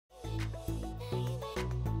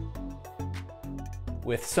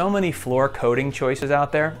With so many floor coating choices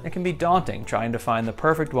out there, it can be daunting trying to find the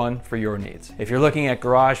perfect one for your needs. If you're looking at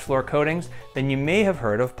garage floor coatings, then you may have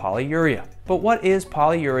heard of Polyurea. But what is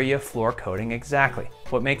Polyurea floor coating exactly?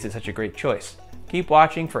 What makes it such a great choice? Keep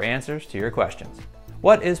watching for answers to your questions.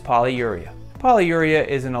 What is Polyurea? Polyurea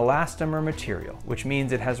is an elastomer material, which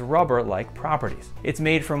means it has rubber-like properties. It's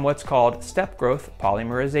made from what's called step growth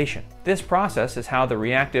polymerization. This process is how the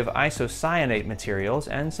reactive isocyanate materials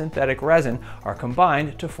and synthetic resin are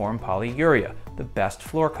combined to form polyurea, the best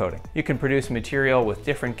floor coating. You can produce material with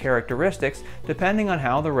different characteristics depending on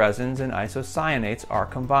how the resins and isocyanates are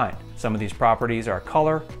combined. Some of these properties are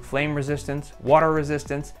color, flame resistance, water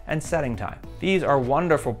resistance, and setting time. These are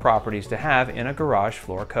wonderful properties to have in a garage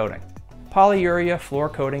floor coating. Polyurea floor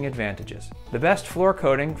coating advantages. The best floor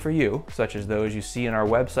coating for you, such as those you see in our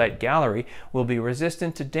website gallery, will be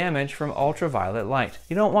resistant to damage from ultraviolet light.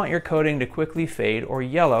 You don't want your coating to quickly fade or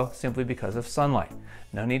yellow simply because of sunlight.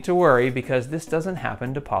 No need to worry because this doesn't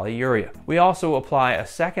happen to Polyurea. We also apply a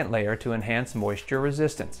second layer to enhance moisture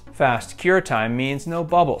resistance. Fast cure time means no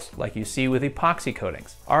bubbles like you see with epoxy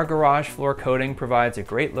coatings. Our garage floor coating provides a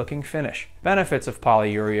great looking finish. Benefits of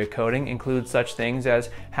Polyurea coating include such things as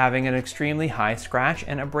having an extremely high scratch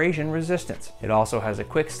and abrasion resistance. It also has a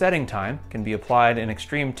quick setting time, can be applied in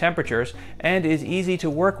extreme temperatures, and is easy to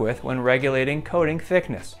work with when regulating coating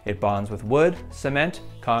thickness. It bonds with wood, cement,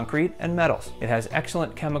 concrete, and metals. It has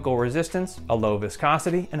excellent chemical resistance, a low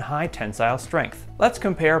viscosity, and high tensile strength. Let's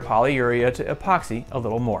compare Polyurea to epoxy a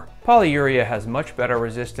little more. Polyurea has much better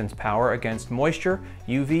resistance power against moisture,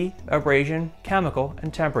 UV, abrasion, chemical,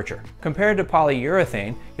 and temperature. Compared to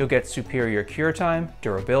polyurethane, you'll get superior cure time,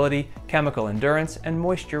 durability, chemical endurance, and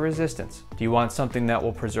moisture resistance. Do you want something that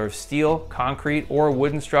will preserve steel, concrete, or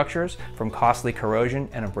wooden structures from costly corrosion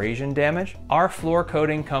and abrasion damage? Our floor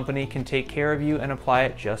coating company can take care of you and apply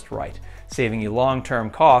it just right, saving you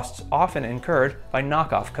long-term costs often incurred by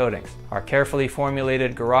knockoff coatings. Our carefully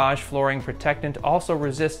formulated garage flooring protectant also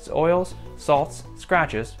resists oils, salts,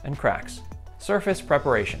 scratches, and cracks. Surface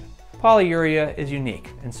preparation. Polyurea is unique,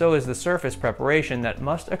 and so is the surface preparation that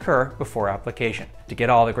must occur before application. To get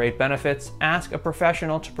all the great benefits, ask a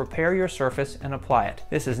professional to prepare your surface and apply it.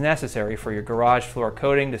 This is necessary for your garage floor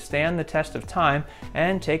coating to stand the test of time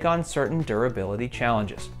and take on certain durability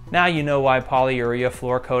challenges. Now you know why Polyurea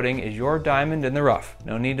floor coating is your diamond in the rough.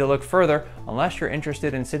 No need to look further unless you're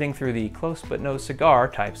interested in sitting through the close but no cigar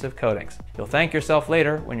types of coatings. You'll thank yourself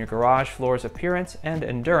later when your garage floor's appearance and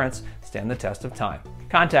endurance stand the test of time.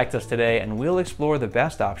 Contact us today and we'll explore the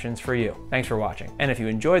best options for you. Thanks for watching. And if you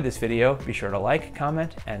enjoyed this video, be sure to like,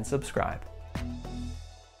 comment, and subscribe.